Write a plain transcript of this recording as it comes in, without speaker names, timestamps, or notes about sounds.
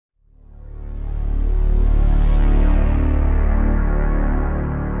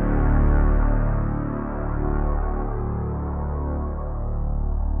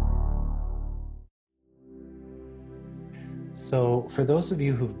So for those of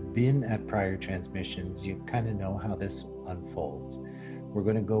you who've been at prior transmissions, you kind of know how this unfolds. We're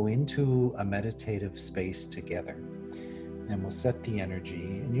going to go into a meditative space together, and we'll set the energy,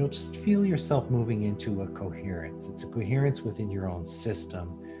 and you'll just feel yourself moving into a coherence. It's a coherence within your own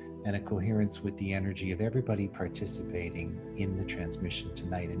system and a coherence with the energy of everybody participating in the transmission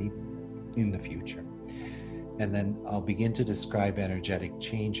tonight and in the future. And then I'll begin to describe energetic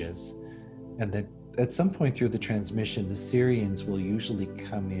changes, and then at some point through the transmission, the Sirians will usually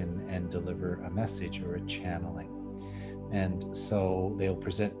come in and deliver a message or a channeling. And so they'll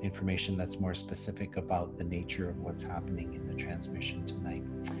present information that's more specific about the nature of what's happening in the transmission tonight.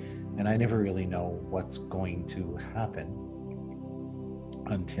 And I never really know what's going to happen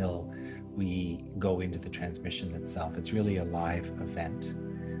until we go into the transmission itself. It's really a live event.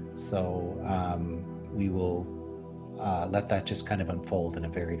 So we will let that just kind of unfold in a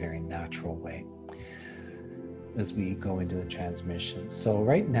very, very natural way as we go into the transmission. So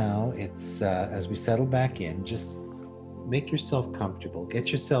right now, it's as we settle back in, just make yourself comfortable.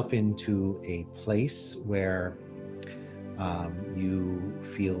 Get yourself into a place where you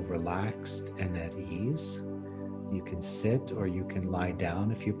feel relaxed and at ease. You can sit or you can lie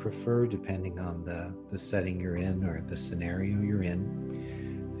down if you prefer, depending on the setting you're in or the scenario you're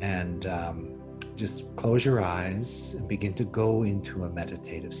in. And just close your eyes and begin to go into a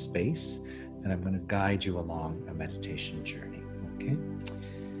meditative space. And I'm going to guide you along a meditation journey, okay?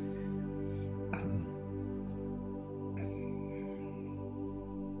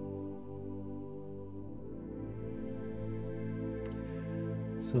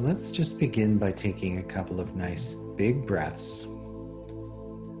 So let's just begin by taking a couple of nice big breaths.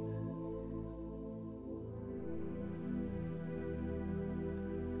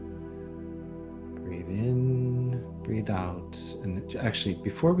 Breathe in, breathe out. And actually,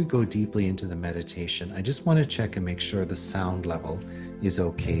 before we go deeply into the meditation, I just want to check and make sure the sound level is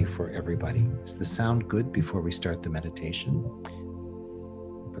okay for everybody. Is the sound good before we start the meditation?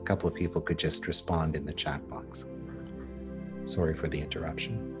 If a couple of people could just respond in the chat box. Sorry for the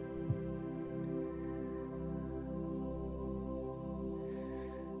interruption.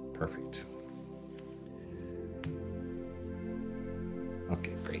 Perfect.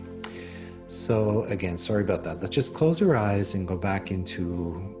 Okay, great. So again, sorry about that. Let's just close our eyes and go back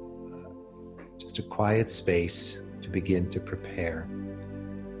into just a quiet space to begin to prepare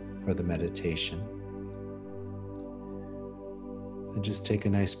for the meditation. And just take a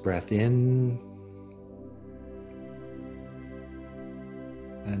nice breath in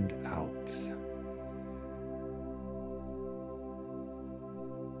and out.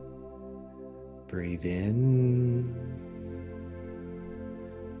 Breathe in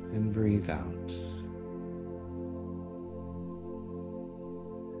and breathe out.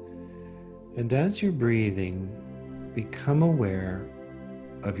 And as you're breathing, become aware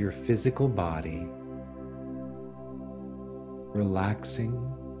of your physical body, relaxing,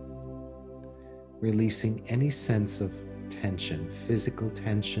 releasing any sense of tension, physical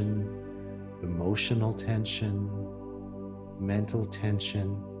tension, emotional tension, mental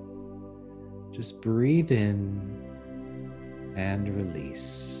tension. Just breathe in and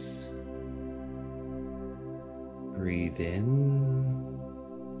release. Breathe in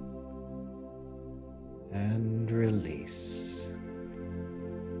and release.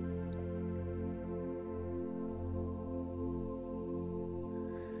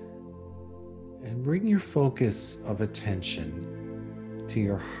 And bring your focus of attention to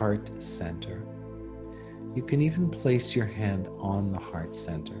your heart center. You can even place your hand on the heart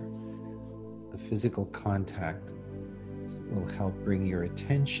center. The physical contact will help bring your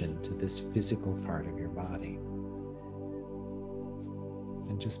attention to this physical part of your body.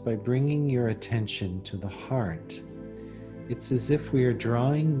 And just by bringing your attention to the heart, it's as if we are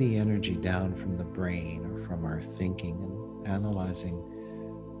drawing the energy down from the brain or from our thinking and analyzing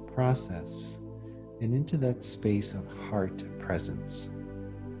process and into that space of heart presence.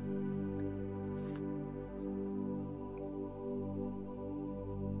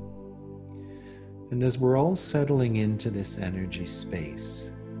 And as we're all settling into this energy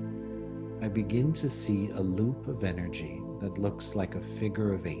space, I begin to see a loop of energy that looks like a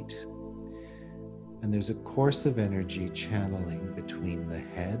figure of 8. And there's a course of energy channeling between the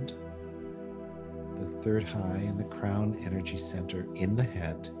head, the third eye, and the crown energy center in the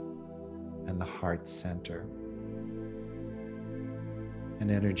head, and the heart center.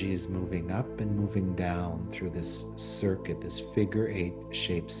 And energy is moving up and moving down through this circuit, this figure 8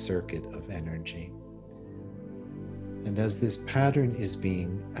 shaped circuit of energy. And as this pattern is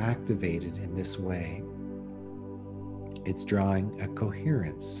being activated in this way, it's drawing a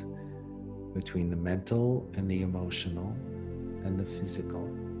coherence between the mental and the emotional, and the physical,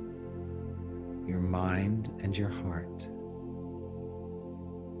 your mind and your heart.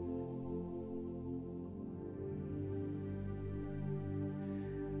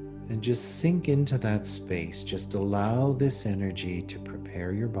 And just sink into that space. Just allow this energy to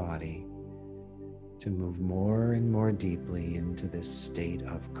prepare your body to move more and more deeply into this state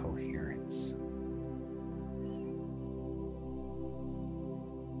of coherence.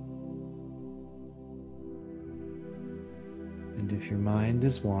 And if your mind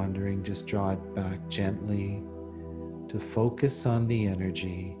is wandering, just draw it back gently to focus on the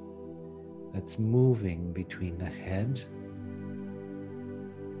energy that's moving between the head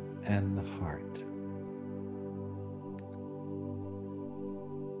and the heart.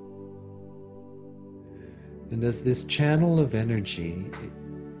 And as this channel of energy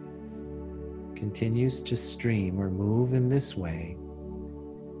continues to stream or move in this way,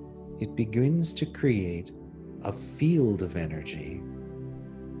 it begins to create a field of energy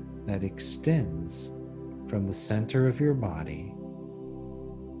that extends from the center of your body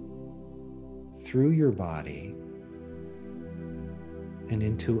through your body and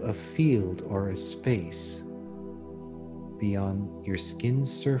into a field or a space beyond your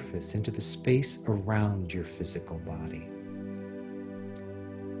skin's surface, into the space around your physical body.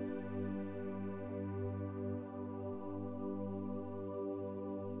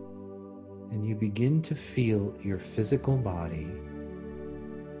 And you begin to feel your physical body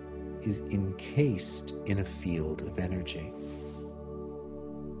is encased in a field of energy.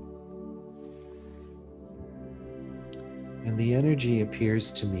 And the energy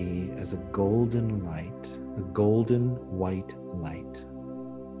appears to me as a golden light, a golden white light.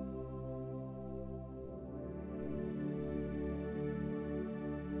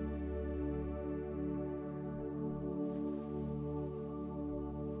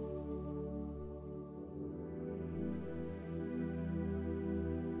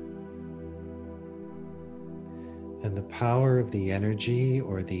 And the power of the energy,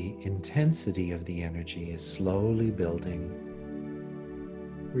 or the intensity of the energy, is slowly building.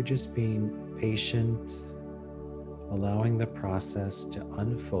 We're just being patient, allowing the process to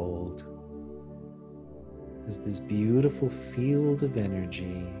unfold as this beautiful field of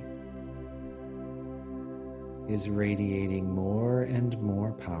energy is radiating more and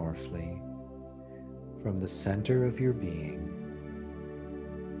more powerfully from the center of your being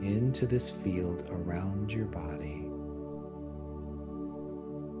into this field around your body.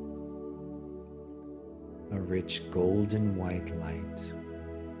 A rich golden white light.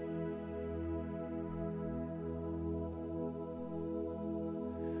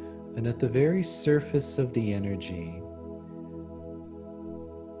 And at the very surface of the energy,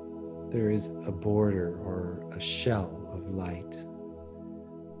 there is a border or a shell of light.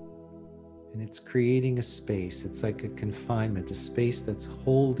 And it's creating a space. It's like a confinement, a space that's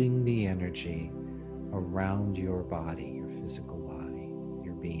holding the energy around your body, your physical body,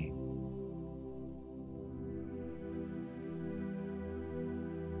 your being.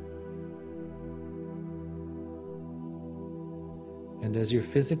 And as your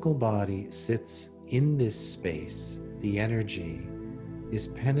physical body sits in this space, the energy is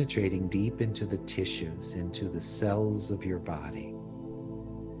penetrating deep into the tissues, into the cells of your body.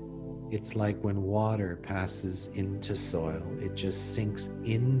 It's like when water passes into soil, it just sinks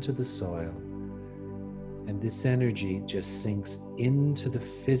into the soil. And this energy just sinks into the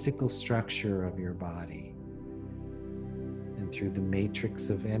physical structure of your body. And through the matrix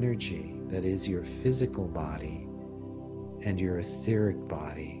of energy that is your physical body and your etheric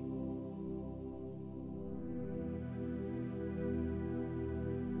body,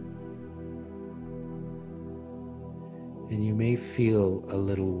 and you may feel a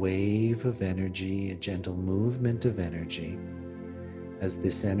little wave of energy, a gentle movement of energy as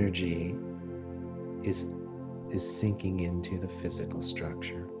this energy is sinking into the physical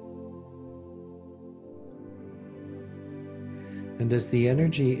structure. And as the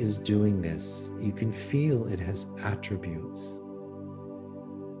energy is doing this, you can feel it has attributes.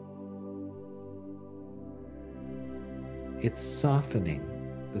 It's softening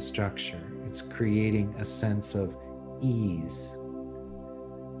the structure. It's creating a sense of ease.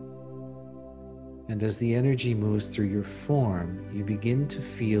 And as the energy moves through your form, you begin to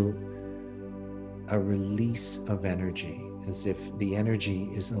feel a release of energy, as if the energy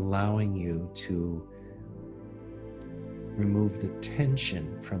is allowing you to remove the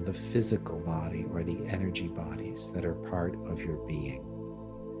tension from the physical body or the energy bodies that are part of your being.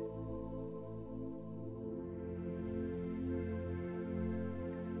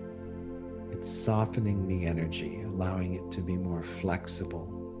 It's softening the energy, allowing it to be more flexible,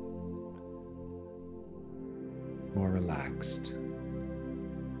 more relaxed.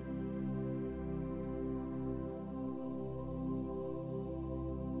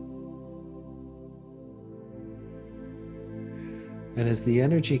 And as the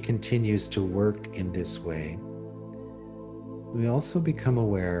energy continues to work in this way, we also become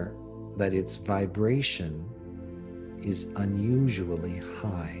aware that its vibration is unusually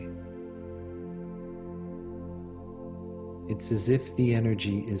high. It's as if the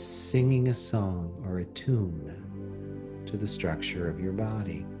energy is singing a song or a tune to the structure of your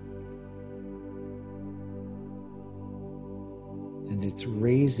body. And it's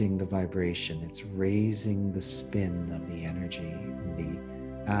raising the vibration, it's raising the spin of the energy in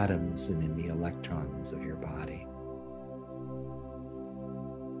the atoms and in the electrons of your body.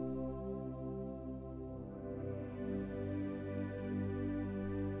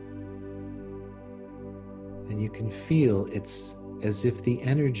 And you can feel it's as if the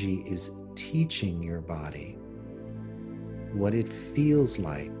energy is teaching your body what it feels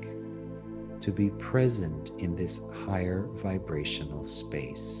like to be present in this higher vibrational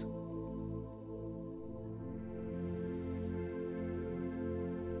space.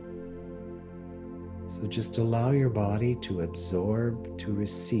 So just allow your body to absorb, to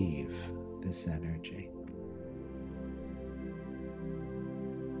receive this energy.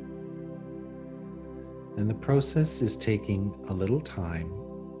 And the process is taking a little time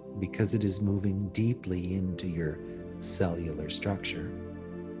because it is moving deeply into your cellular structure.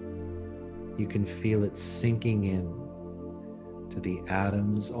 You can feel it sinking in to the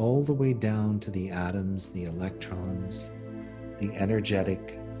atoms, all the way down to the atoms, the electrons, the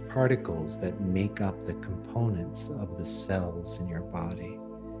energetic particles that make up the components of the cells in your body.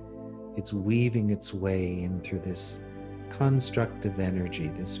 It's weaving its way in through this constructive energy,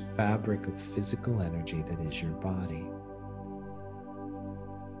 this fabric of physical energy that is your body.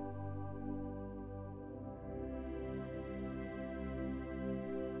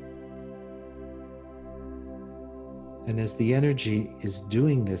 And as the energy is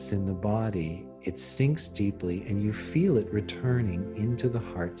doing this in the body, it sinks deeply and you feel it returning into the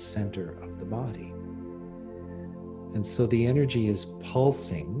heart center of the body. And so the energy is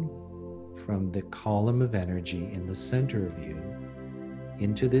pulsing from the column of energy in the center of you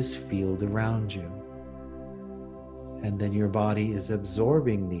into this field around you. And then your body is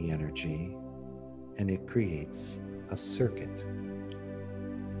absorbing the energy and it creates a circuit.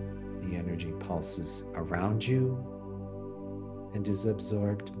 The energy pulses around you and is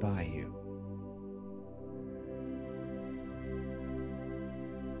absorbed by you.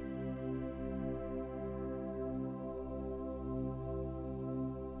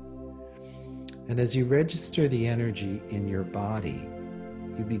 And as you register the energy in your body,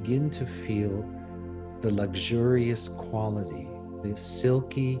 you begin to feel the luxurious quality, the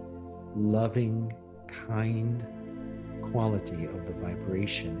silky, loving, kind quality of the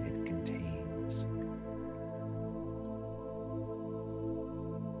vibration it contains.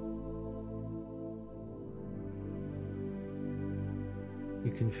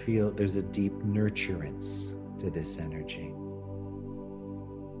 You can feel there's a deep nurturance to this energy,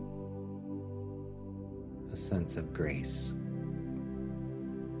 a sense of grace.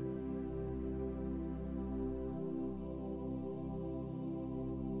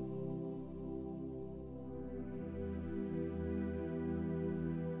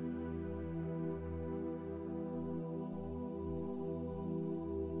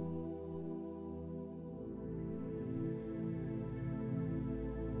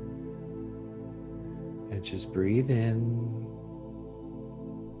 And just breathe in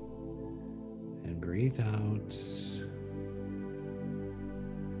and breathe out,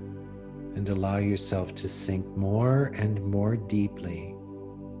 and allow yourself to sink more and more deeply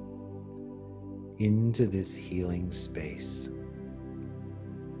into this healing space.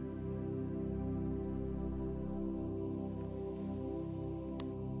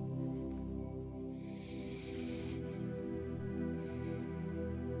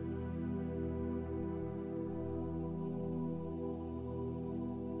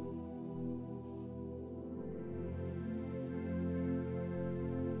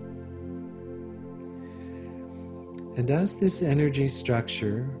 And as this energy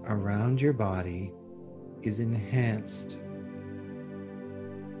structure around your body is enhanced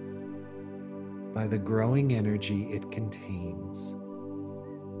by the growing energy it contains,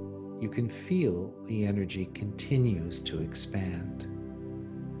 you can feel the energy continues to expand.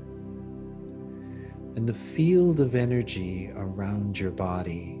 And the field of energy around your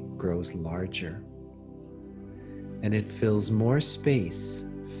body grows larger, and it fills more space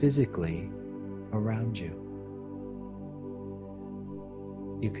physically around you.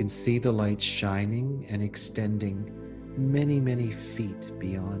 You can see the light shining and extending many, many feet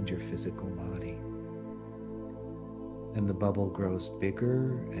beyond your physical body. And the bubble grows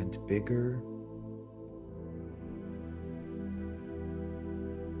bigger and bigger.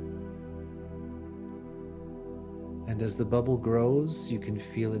 And as the bubble grows, you can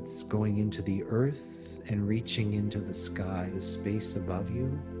feel it's going into the earth and reaching into the sky, the space above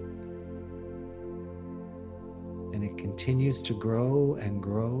you. And it continues to grow and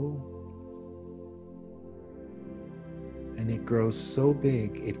grow. And it grows so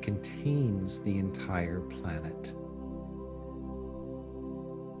big, it contains the entire planet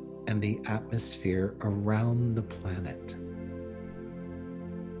and the atmosphere around the planet.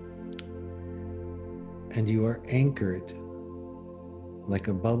 And you are anchored like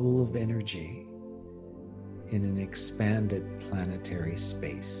a bubble of energy in an expanded planetary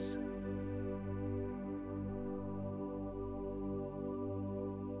space.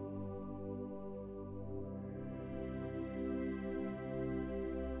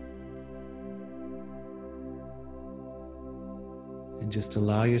 And just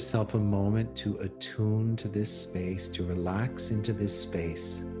allow yourself a moment to attune to this space, to relax into this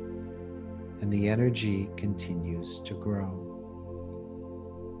space, and the energy continues to grow.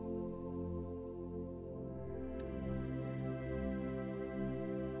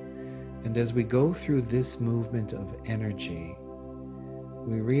 And as we go through this movement of energy,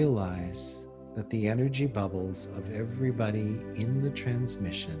 we realize that the energy bubbles of everybody in the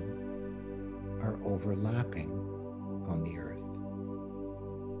transmission are overlapping on the earth.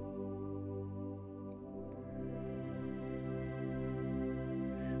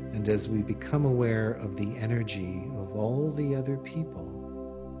 And as we become aware of the energy of all the other people,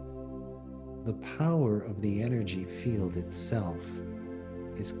 the power of the energy field itself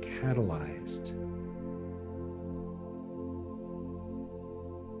is catalyzed.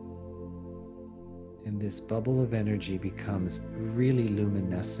 And this bubble of energy becomes really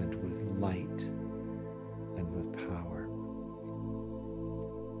luminescent with light and with power.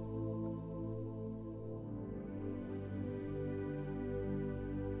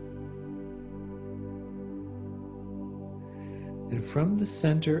 And from the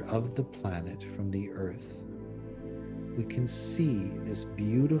center of the planet, from the Earth, we can see this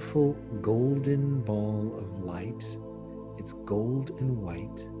beautiful golden ball of light. It's gold and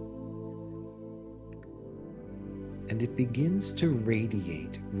white. And it begins to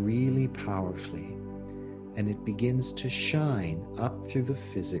radiate really powerfully. And it begins to shine up through the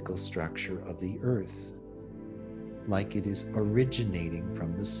physical structure of the Earth, like it is originating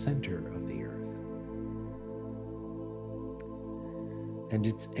from the center of the Earth. And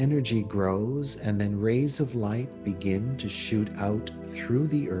its energy grows, and then rays of light begin to shoot out through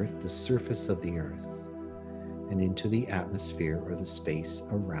the earth, the surface of the earth, and into the atmosphere or the space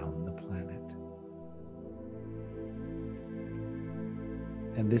around the planet.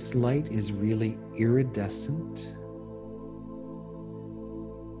 And this light is really iridescent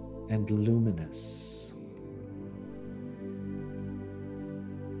and luminous.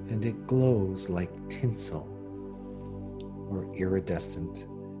 And it glows like tinsel or iridescent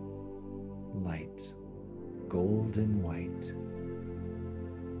light, gold and white.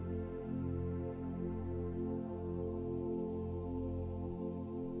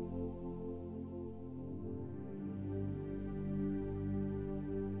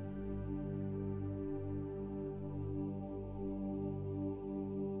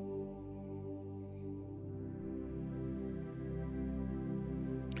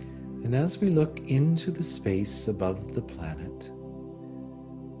 And as we look into the space above the planet,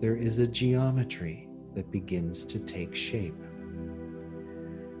 there is a geometry that begins to take shape.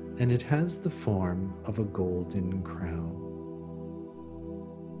 And it has the form of a golden crown.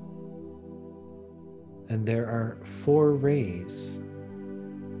 And there are 4 rays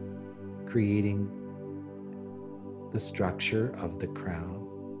creating the structure of the crown,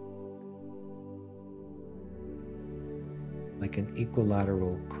 like an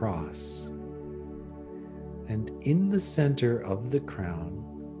equilateral cross. And in the center of the crown,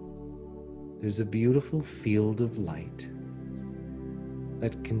 there's a beautiful field of light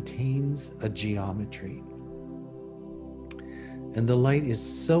that contains a geometry. And the light is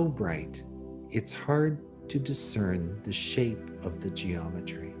so bright, it's hard to discern the shape of the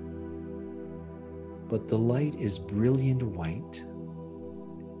geometry. But the light is brilliant white,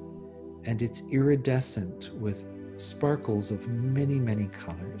 and it's iridescent with sparkles of many, many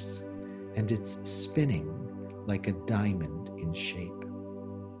colors, and it's spinning like a diamond in shape.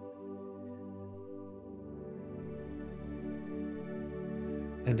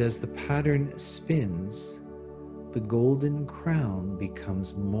 And as the pattern spins, the golden crown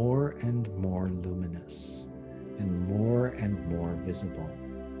becomes more and more luminous and more visible.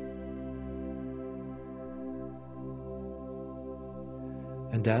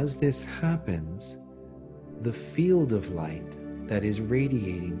 And as this happens, the field of light that is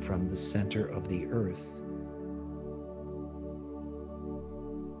radiating from the center of the earth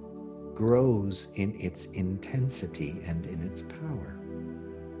grows in its intensity and in its power.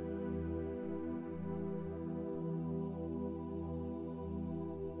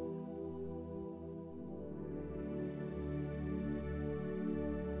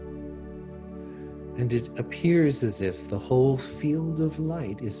 And it appears as if the whole field of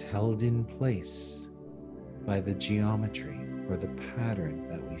light is held in place by the geometry or the pattern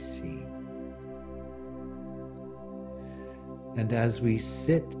that we see. And as we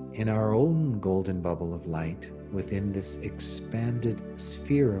sit in our own golden bubble of light within this expanded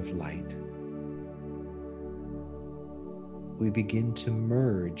sphere of light, we begin to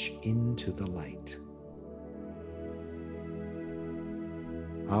merge into the light.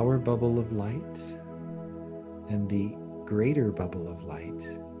 Our bubble of light and the greater bubble of light,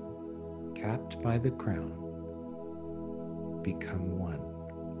 capped by the crown, become one.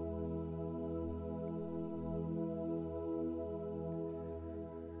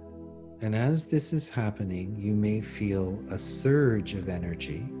 And as this is happening, you may feel a surge of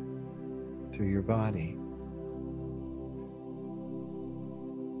energy through your body,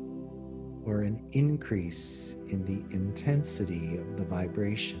 or an increase in the intensity of the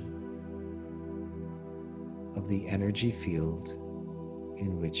vibration of the energy field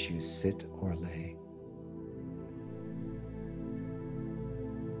in which you sit or lay.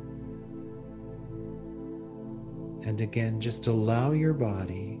 And again, just allow your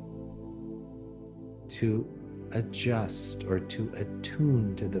body to adjust or to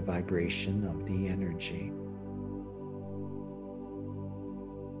attune to the vibration of the energy.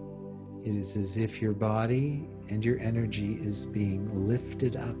 It is as if your body and your energy is being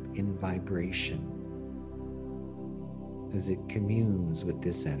lifted up in vibration as it communes with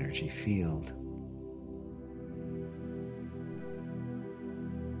this energy field.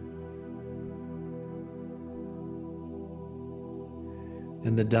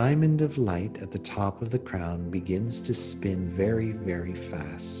 And the diamond of light at the top of the crown begins to spin very, very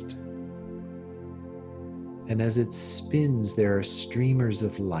fast. And as it spins, there are streamers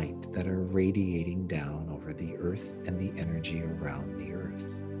of light that are radiating down over the earth and the energy around the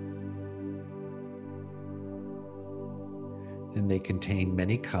earth. And they contain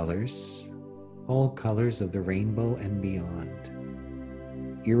many colors, all colors of the rainbow and beyond.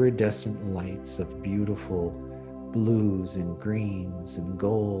 Iridescent lights of beautiful blues and greens and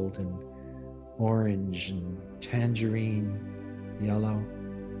gold and orange and tangerine, yellow.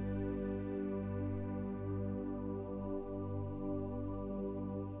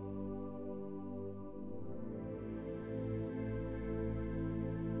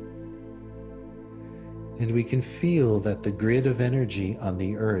 And we can feel that the grid of energy on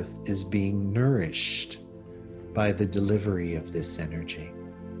the earth is being nourished by the delivery of this energy.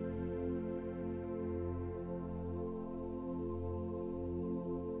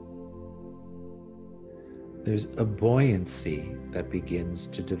 There's a buoyancy that begins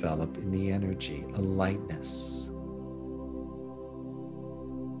to develop in the energy, a lightness.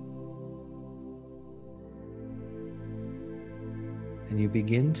 And you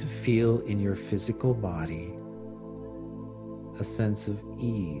begin to feel in your physical body a sense of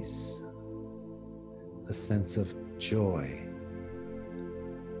ease, a sense of joy,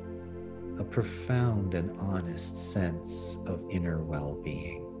 a profound and honest sense of inner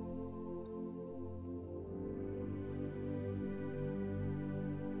well-being.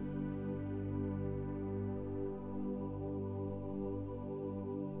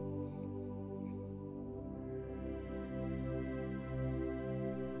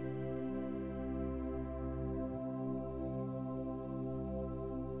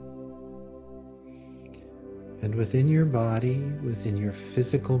 And within your body, within your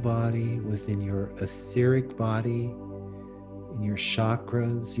physical body, within your etheric body, in your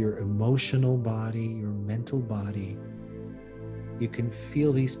chakras, your emotional body, your mental body, you can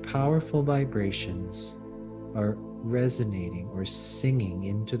feel these powerful vibrations are resonating or singing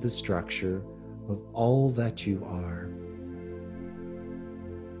into the structure of all that you are.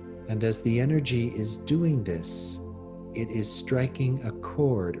 And as the energy is doing this, it is striking a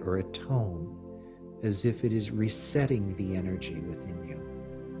chord or a tone, as if it is resetting the energy within you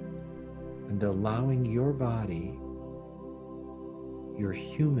and allowing your body, your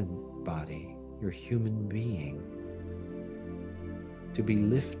human body, your human being, to be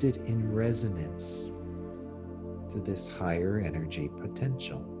lifted in resonance to this higher energy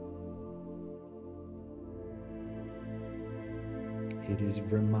potential. It is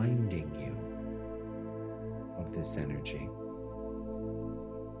reminding you of this energy.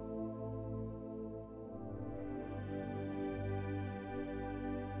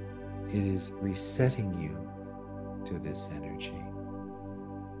 It is resetting you to this energy.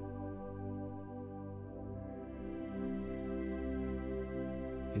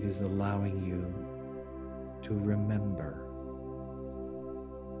 It is allowing you to remember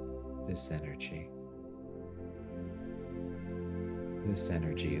this energy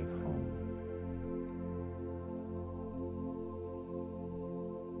of home.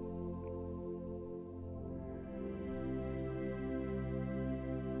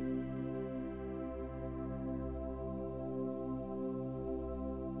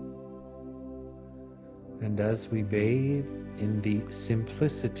 And as we bathe in the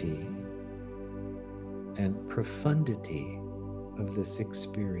simplicity and profundity of this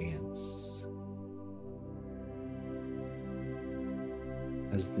experience,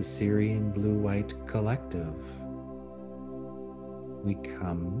 as the Sirian Blue White Collective, we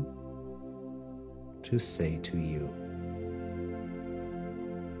come to say to you,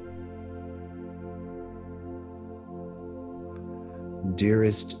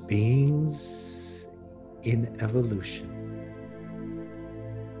 dearest beings in evolution,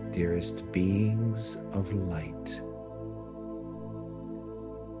 dearest beings of light,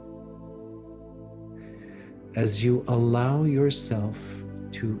 as you allow yourself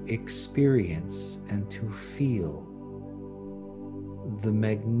to experience and to feel the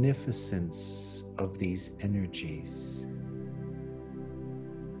magnificence of these energies,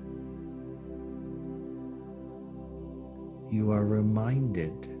 you are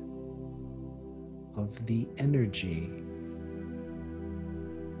reminded of the energy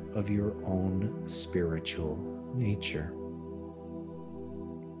of your own spiritual nature.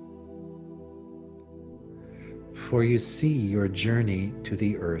 For you see, your journey to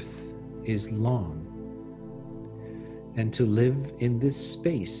the earth is long, and to live in this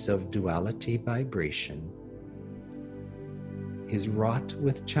space of duality vibration is wrought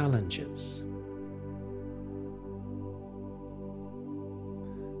with challenges.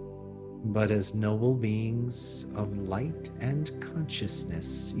 But as noble beings of light and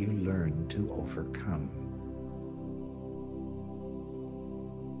consciousness, you learn to overcome.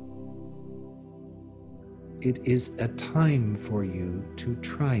 It is a time for you to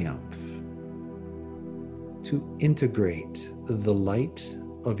triumph, to integrate the light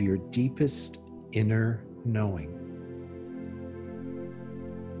of your deepest inner knowing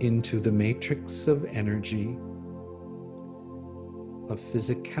into the matrix of energy, of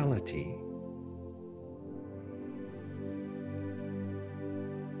physicality,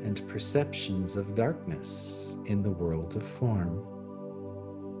 and perceptions of darkness in the world of form.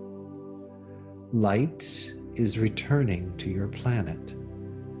 Light is returning to your planet.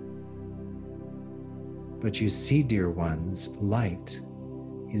 But you see, dear ones, light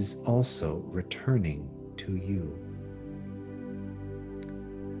is also returning to you.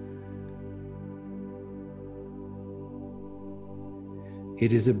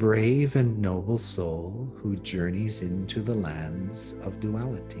 It is a brave and noble soul who journeys into the lands of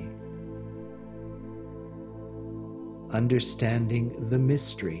duality, understanding the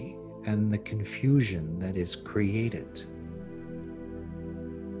mystery and the confusion that is created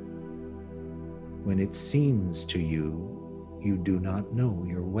when it seems to you you do not know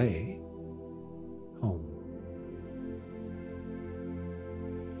your way home.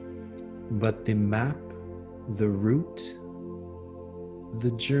 But the map, the route,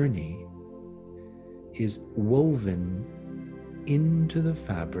 the journey is woven into the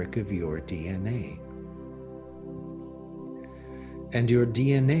fabric of your DNA. And your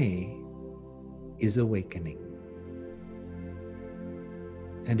DNA is awakening.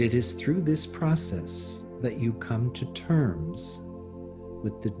 And it is through this process that you come to terms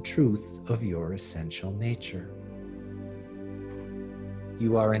with the truth of your essential nature.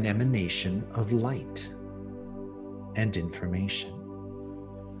 You are an emanation of light and information.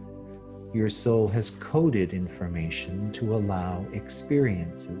 Your soul has coded information to allow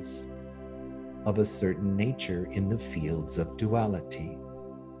experiences of a certain nature in the fields of duality.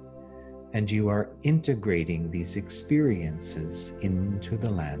 And you are integrating these experiences into the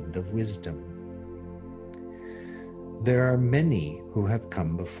land of wisdom. There are many who have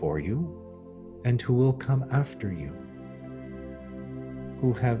come before you and who will come after you,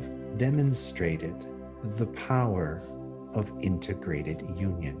 who have demonstrated the power of integrated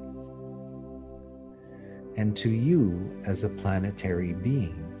union. And to you, as a planetary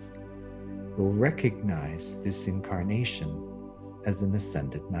being, will recognize this incarnation as an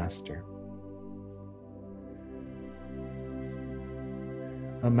ascended master.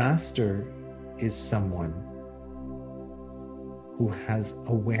 A master is someone who has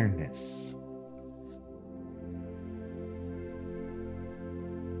awareness.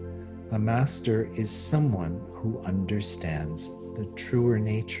 A master is someone who understands the truer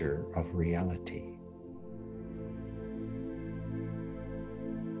nature of reality.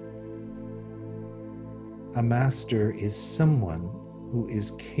 A master is someone who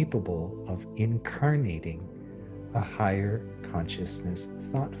is capable of incarnating a higher consciousness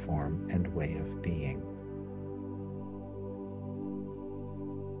thought form and way of being.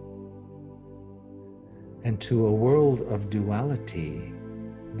 And to a world of duality,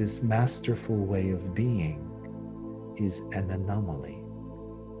 this masterful way of being is an anomaly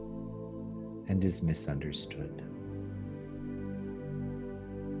and is misunderstood.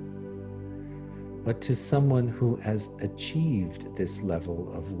 But to someone who has achieved this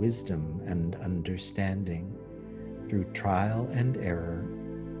level of wisdom and understanding through trial and error,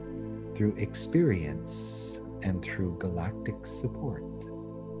 through experience, and through galactic support,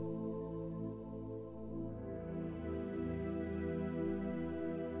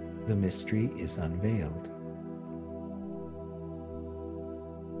 the mystery is unveiled.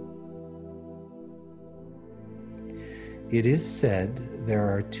 It is said there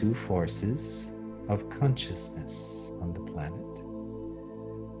are two forces of consciousness on the planet.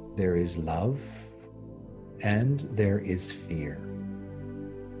 There is love and there is fear.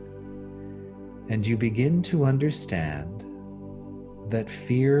 And you begin to understand that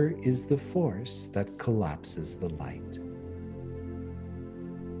fear is the force that collapses the light.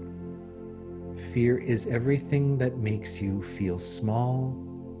 Fear is everything that makes you feel small,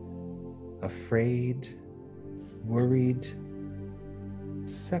 afraid, worried,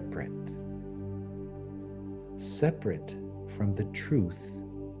 separate from the truth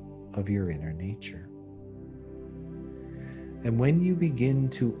of your inner nature. And when you begin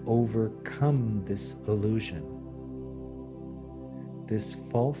to overcome this illusion, this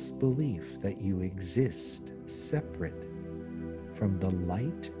false belief that you exist separate from the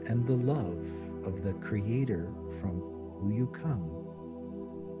light and the love of the Creator from who you come,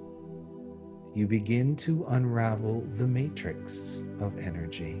 you begin to unravel the matrix of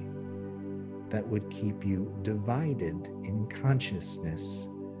energy that would keep you divided in consciousness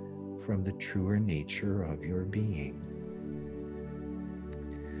from the truer nature of your being.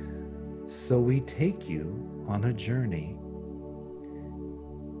 So we take you on a journey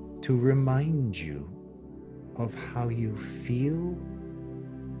to remind you of how you feel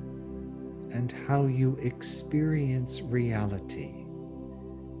and how you experience reality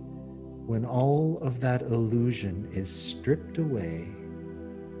when all of that illusion is stripped away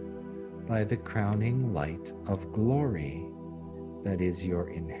by the crowning light of glory that is your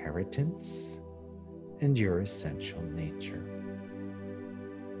inheritance and your essential nature.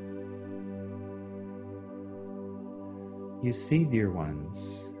 You see, dear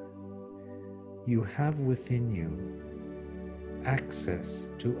ones, you have within you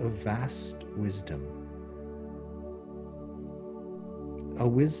access to a vast wisdom, a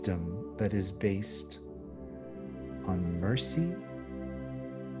wisdom that is based on mercy,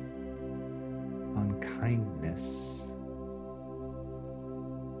 on kindness,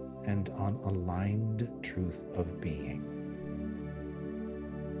 and on aligned truth of being.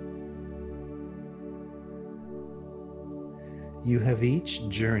 You have each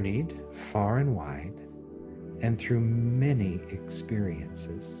journeyed far and wide and through many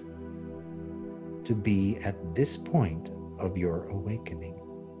experiences to be at this point of your awakening.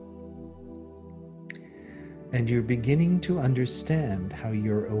 And you're beginning to understand how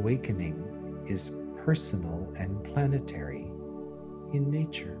your awakening is personal and planetary in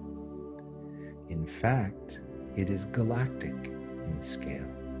nature. In fact, it is galactic in scale.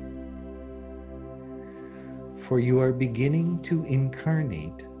 For you are beginning to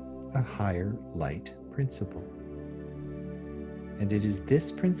incarnate a higher light principle. And it is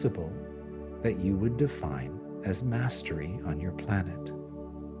this principle that you would define as mastery on your planet.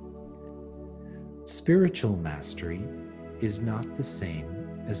 Spiritual mastery is not the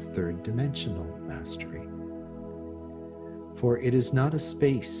same as third-dimensional mastery, for it is not a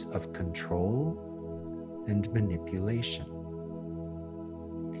space of control and manipulation.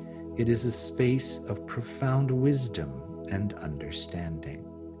 It is a space of profound wisdom and understanding.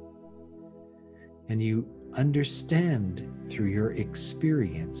 And you understand through your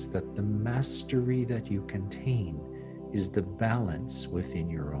experience that the mastery that you contain is the balance within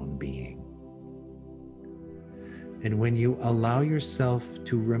your own being. And when you allow yourself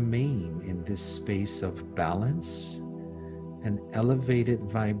to remain in this space of balance and elevated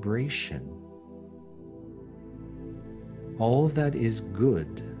vibration, all that is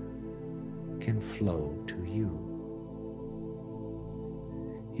good can flow to you.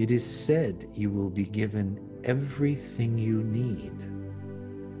 It is said you will be given everything you need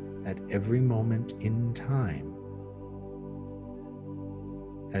at every moment in time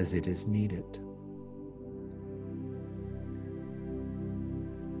as it is needed.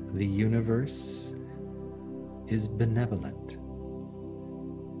 The universe is benevolent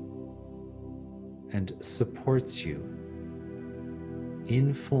and supports you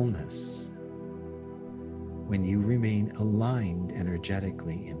in fullness when you remain aligned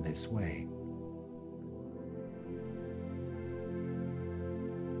energetically in this way.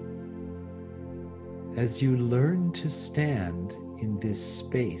 As you learn to stand in this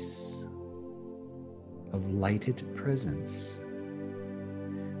space of lighted presence,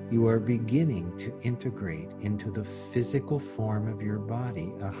 you are beginning to integrate into the physical form of your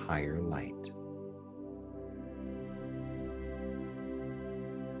body a higher light.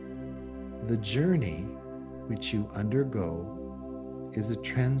 The journey which you undergo is a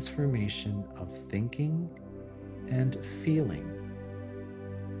transformation of thinking and feeling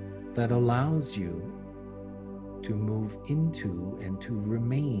that allows you to move into and to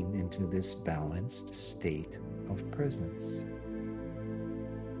remain into this balanced state of presence.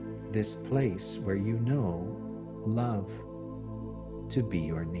 This place where you know love to be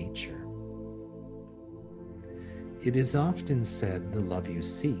your nature. It is often said the love you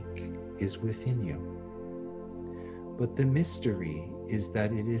seek is within you. But the mystery is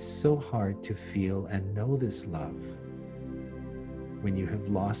that it is so hard to feel and know this love when you have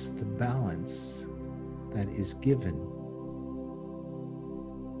lost the balance that is given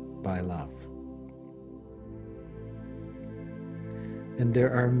by love. And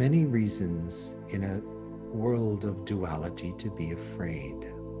there are many reasons in a world of duality to be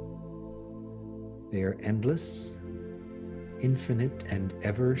afraid. They are endless, infinite, and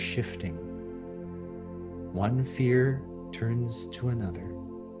ever shifting. One fear turns to another,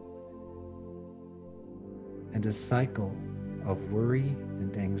 and a cycle of worry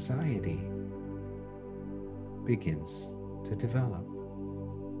and anxiety begins to develop.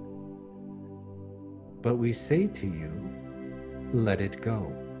 But we say to you, let it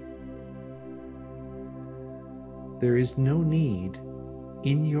go. There is no need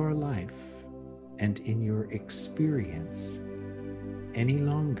in your life and in your experience any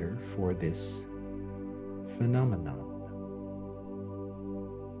longer for this phenomenon.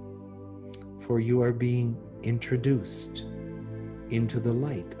 For you are being introduced into the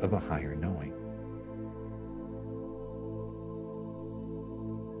light of a higher knowing.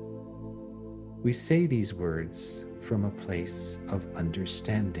 We say these words from a place of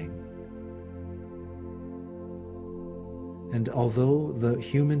understanding. And although the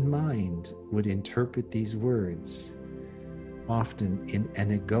human mind would interpret these words often in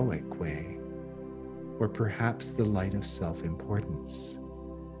an egoic way, or perhaps the light of self-importance,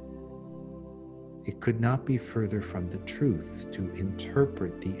 it could not be further from the truth to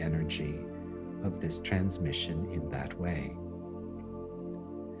interpret the energy of this transmission in that way.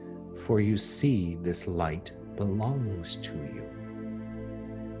 For you see, this light belongs to you.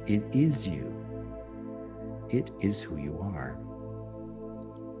 It is you. It is who you are.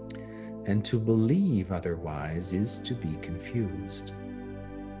 And to believe otherwise is to be confused.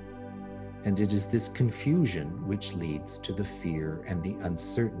 And it is this confusion which leads to the fear and the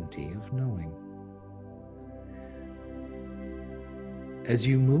uncertainty of knowing. As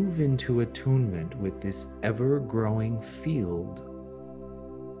you move into attunement with this ever-growing field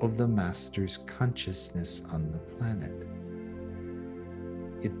of the Master's consciousness on the planet,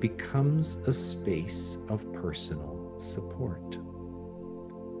 it becomes a space of personal support.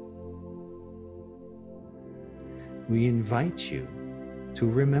 We invite you to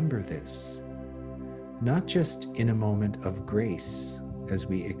remember this, not just in a moment of grace as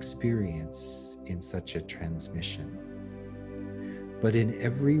we experience in such a transmission, but in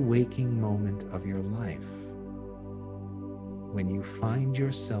every waking moment of your life, when you find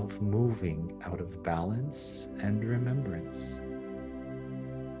yourself moving out of balance and remembrance,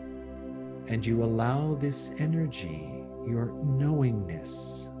 and you allow this energy, your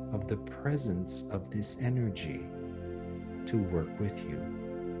knowingness of the presence of this energy, to work with you,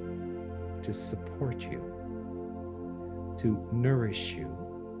 to support you, to nourish you,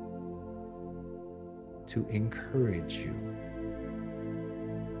 to encourage you,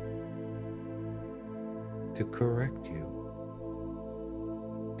 to correct you,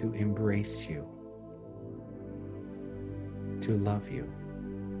 to embrace you, to love you,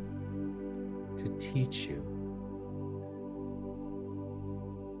 to teach you,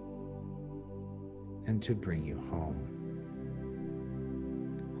 and to bring you home.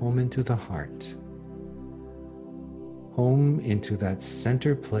 Home into the heart. Home into that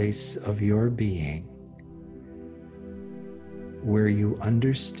center place of your being where you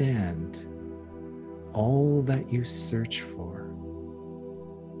understand all that you search for,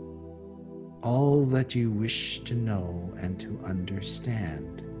 all that you wish to know and to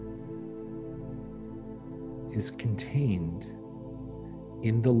understand is contained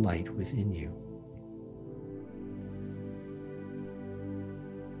in the light within you.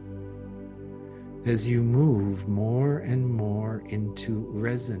 As you move more and more into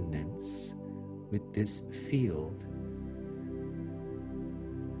resonance with this field,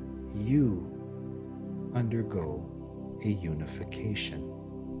 you undergo a unification.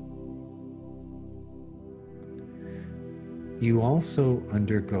 You also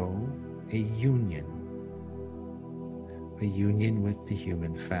undergo a union with the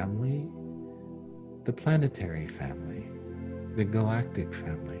human family, the planetary family, the galactic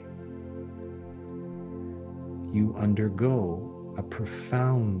family. You undergo a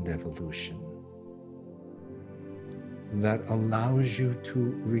profound evolution that allows you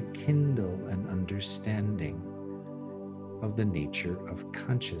to rekindle an understanding of the nature of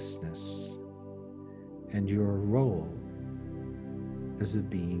consciousness and your role as a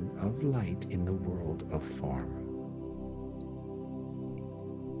being of light in the world of form.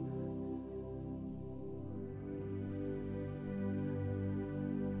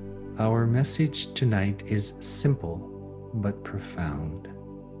 Our message tonight is simple but profound,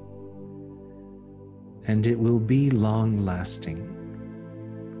 and it will be long-lasting,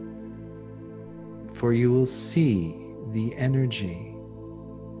 for you will see the energy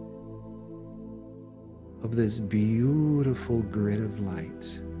of this beautiful grid of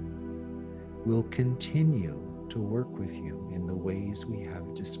light will continue to work with you in the ways we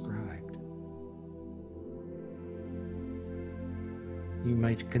have described. You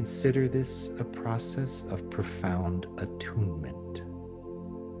might consider this a process of profound attunement.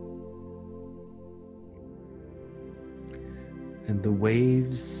 And the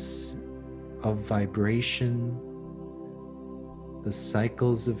waves of vibration, the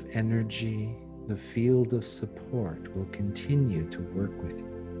cycles of energy, the field of support will continue to work with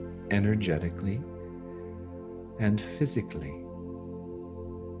you energetically and physically,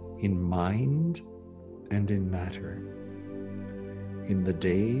 in mind and in matter, in the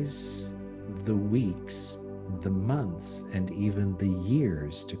days, the weeks, the months, and even the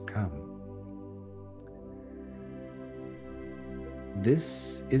years to come.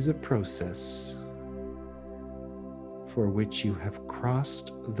 This is a process for which you have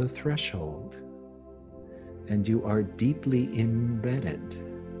crossed the threshold and you are deeply embedded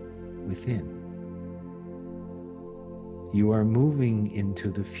within. You are moving into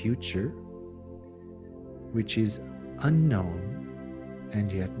the future, which is unknown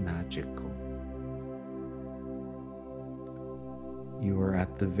and yet magical. You are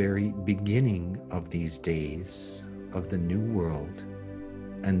at the very beginning of these days of the new world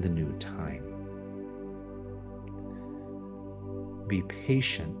and the new time. Be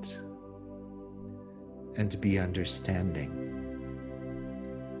patient and be understanding.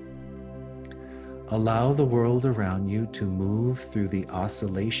 Allow the world around you to move through the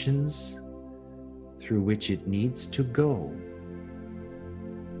oscillations through which it needs to go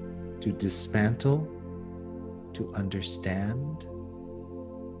to dismantle, to understand,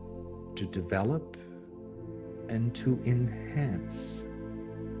 to develop, and to enhance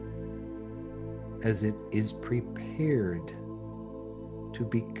as it is prepared to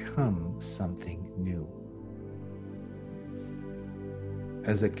become something new.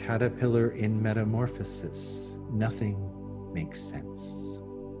 As a caterpillar in metamorphosis, nothing makes sense.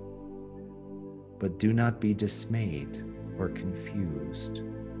 But do not be dismayed or confused.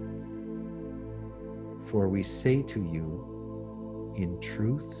 For we say to you, in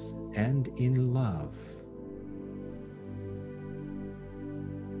truth and in love,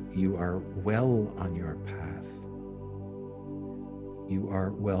 you are well on your path. You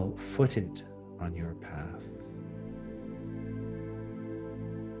are well footed on your path.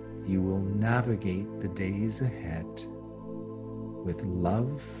 You will navigate the days ahead with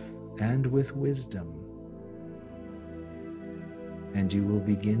love and with wisdom, and you will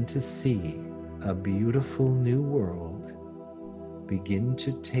begin to see a beautiful new world begin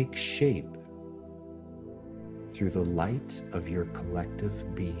to take shape through the light of your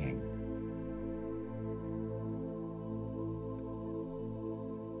collective being.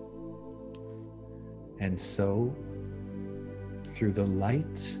 And so, through the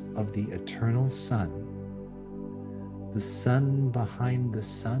light of the eternal sun, the sun behind the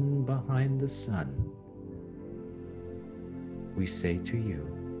sun behind the sun, we say to you,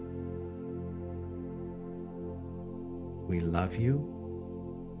 we love you,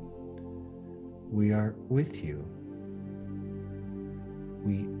 we are with you,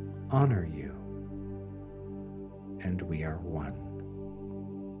 we honor you, and we are one.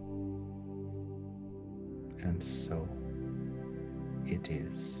 And so it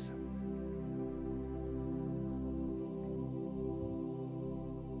is.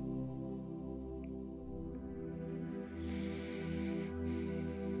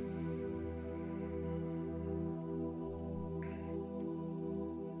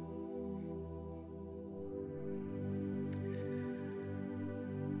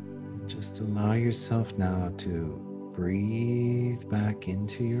 Just allow yourself now to breathe back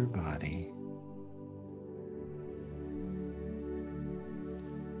into your body.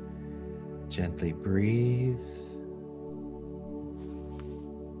 Gently breathe.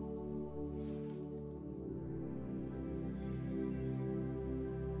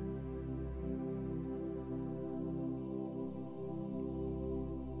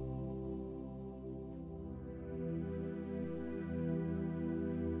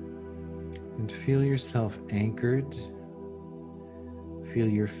 And feel yourself anchored. Feel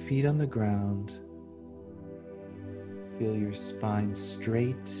your feet on the ground. Feel your spine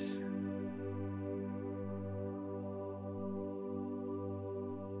straight.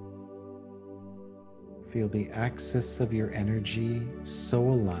 Feel the axis of your energy so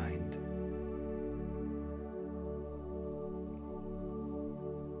aligned.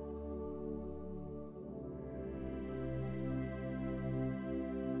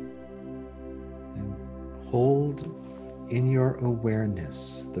 And hold in your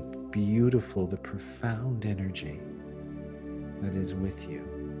awareness the beautiful, the profound energy that is with you.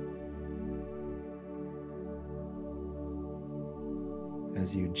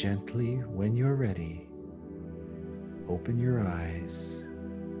 As you gently, when you're ready, open your eyes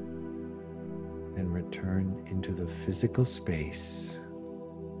and return into the physical space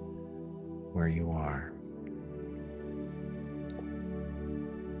where you are.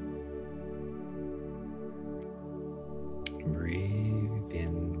 Breathe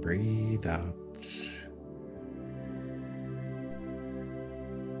in, breathe out.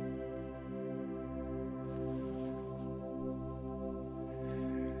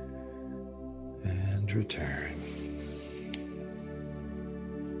 And return.